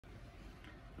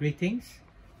Greetings.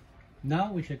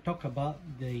 Now we should talk about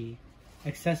the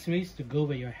accessories to go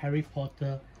with your Harry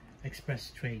Potter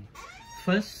express train.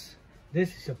 First,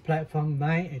 this is your platform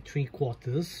 9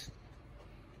 3/4.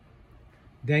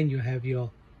 Then you have your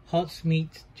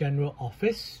Hogsmeade General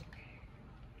Office,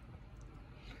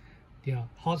 your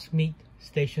Hogsmeade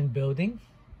Station Building,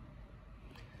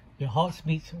 your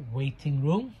Hogsmeade Waiting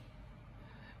Room,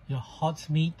 your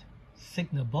Hogsmeade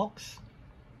Signal Box,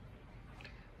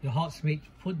 your Hogsmeade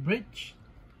Footbridge,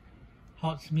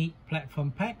 Hogsmeade Platform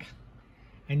Pack,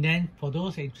 and then for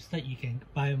those interested, you can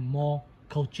buy more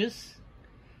coaches.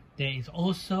 There is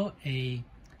also a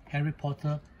Harry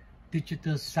Potter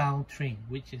digital sound train,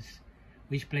 which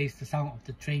plays the sound of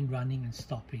the train running and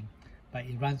stopping, but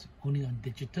it runs only on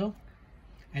digital.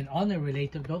 And on a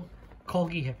related note,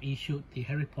 Corgi have issued the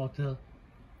Harry Potter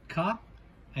car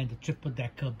and the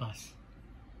triple-decker bus.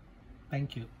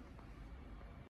 Thank you.